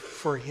live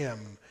for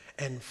him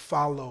and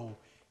follow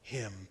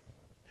him.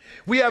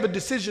 We have a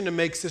decision to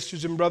make,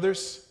 sisters and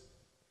brothers.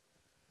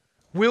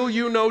 Will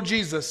you know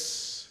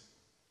Jesus?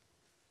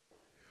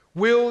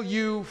 Will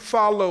you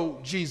follow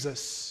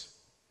Jesus?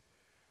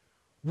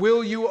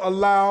 Will you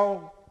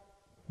allow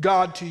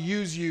God to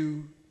use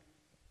you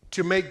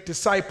to make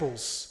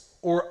disciples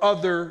or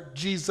other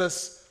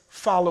Jesus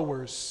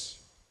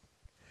followers?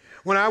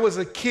 When I was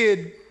a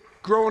kid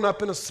growing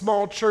up in a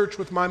small church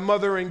with my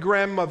mother and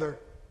grandmother,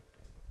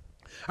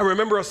 I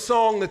remember a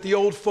song that the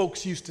old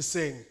folks used to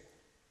sing.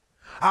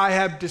 I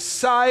have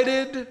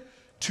decided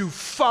to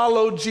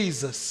follow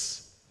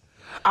Jesus.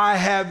 I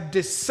have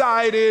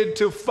decided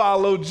to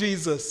follow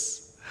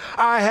Jesus.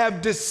 I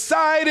have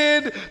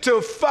decided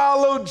to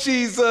follow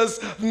Jesus.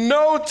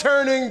 No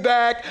turning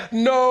back,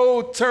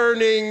 no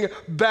turning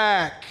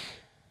back.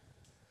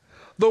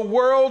 The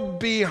world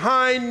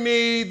behind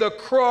me, the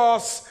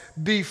cross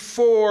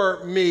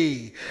before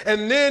me.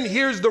 And then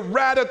here's the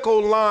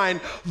radical line.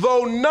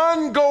 Though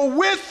none go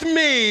with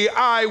me,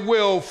 I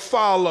will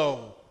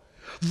follow.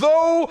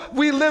 Though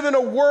we live in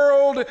a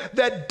world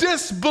that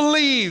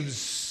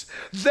disbelieves,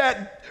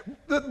 that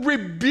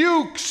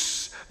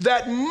rebukes,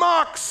 that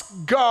mocks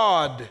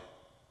God,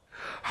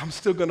 I'm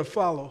still going to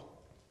follow.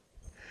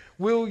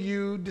 Will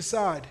you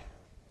decide?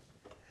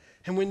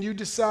 And when you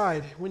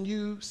decide, when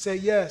you say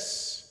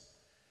yes,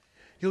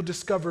 you'll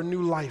discover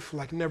new life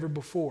like never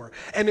before.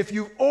 And if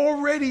you've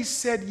already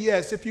said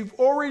yes, if you've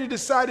already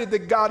decided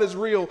that God is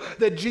real,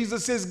 that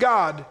Jesus is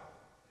God,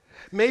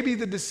 maybe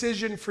the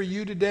decision for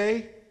you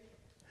today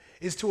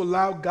is to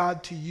allow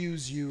God to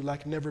use you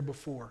like never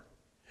before.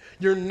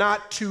 You're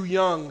not too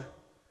young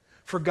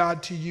for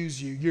God to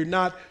use you. You're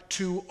not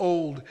too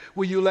old.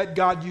 Will you let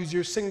God use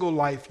your single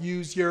life,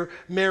 use your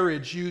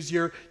marriage, use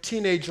your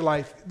teenage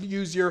life,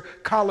 use your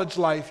college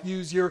life,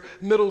 use your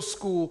middle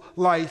school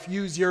life,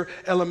 use your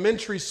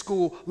elementary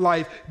school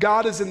life?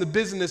 God is in the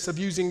business of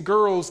using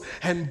girls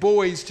and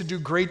boys to do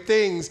great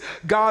things.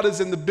 God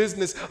is in the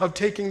business of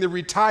taking the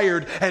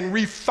retired and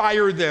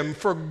refire them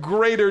for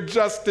greater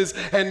justice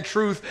and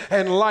truth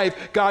and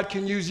life. God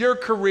can use your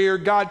career.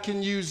 God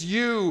can use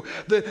you.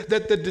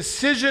 That the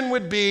decision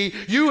would be,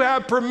 you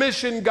have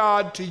permission,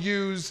 God, to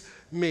use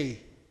me.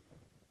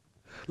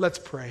 Let's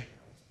pray.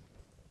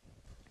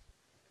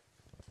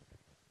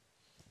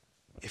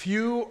 If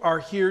you are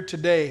here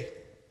today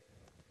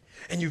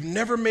and you've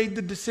never made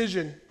the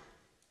decision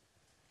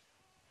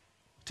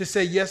to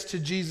say yes to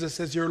Jesus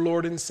as your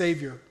Lord and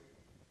Savior,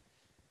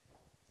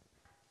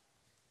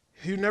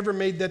 if you never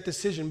made that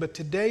decision, but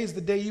today is the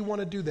day you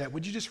want to do that,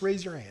 would you just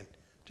raise your hand?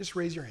 Just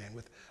raise your hand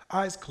with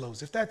eyes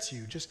closed. If that's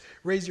you, just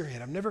raise your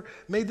hand. I've never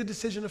made the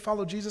decision to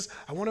follow Jesus.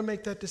 I want to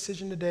make that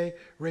decision today.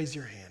 Raise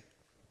your hand.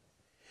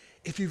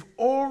 If you've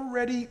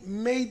already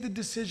made the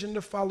decision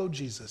to follow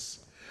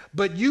Jesus,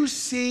 but you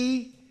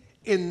see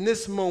in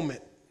this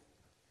moment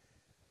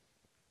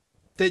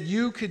that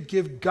you could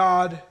give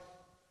God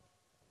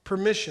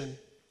permission,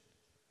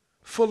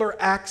 fuller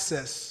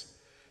access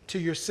to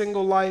your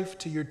single life,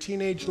 to your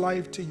teenage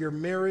life, to your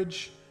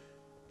marriage,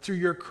 to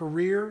your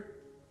career,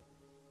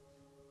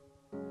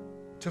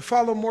 to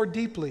follow more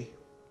deeply,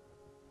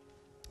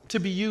 to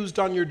be used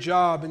on your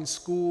job in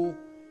school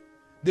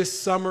this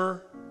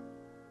summer.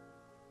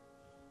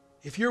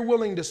 If you're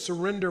willing to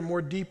surrender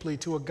more deeply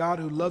to a God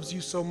who loves you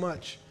so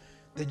much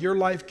that your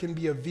life can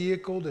be a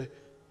vehicle to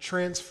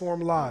transform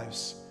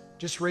lives,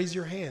 just raise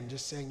your hand,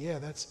 just saying, yeah,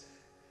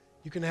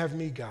 you can have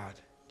me, God.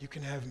 You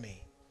can have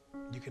me.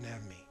 You can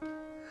have me.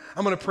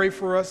 I'm going to pray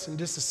for us in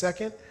just a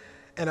second.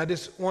 And I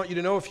just want you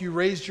to know, if you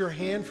raised your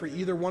hand for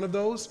either one of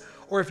those,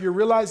 or if you're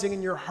realizing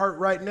in your heart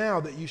right now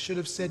that you should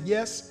have said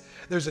yes,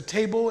 there's a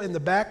table in the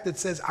back that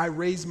says, I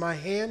raise my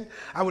hand.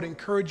 I would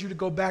encourage you to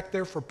go back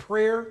there for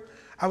prayer.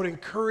 I would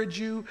encourage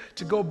you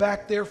to go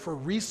back there for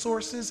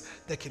resources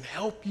that can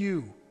help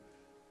you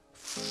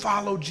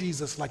follow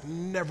Jesus like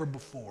never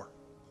before.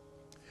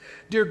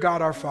 Dear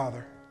God, our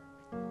Father,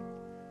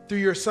 through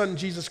your Son,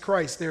 Jesus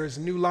Christ, there is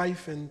new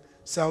life and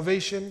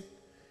salvation.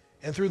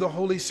 And through the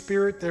Holy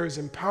Spirit, there is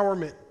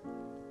empowerment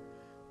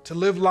to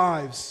live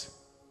lives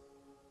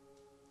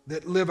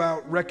that live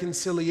out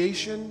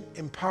reconciliation,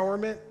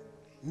 empowerment,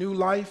 new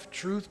life,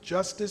 truth,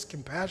 justice,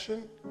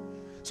 compassion,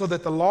 so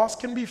that the lost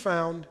can be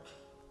found,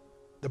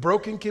 the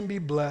broken can be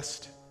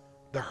blessed,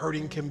 the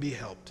hurting can be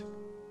helped.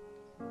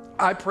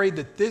 I pray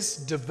that this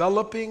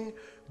developing,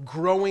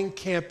 growing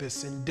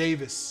campus in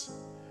Davis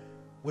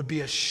would be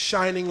a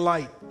shining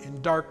light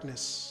in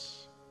darkness,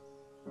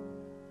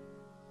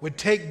 would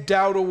take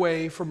doubt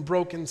away from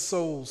broken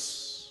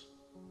souls,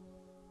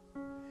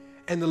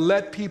 and to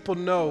let people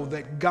know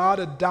that God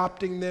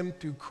adopting them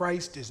through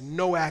Christ is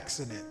no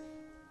accident.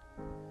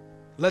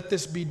 Let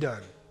this be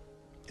done.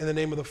 In the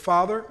name of the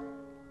Father,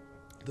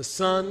 the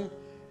Son,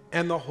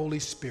 and the Holy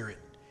Spirit.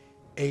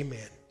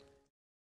 Amen.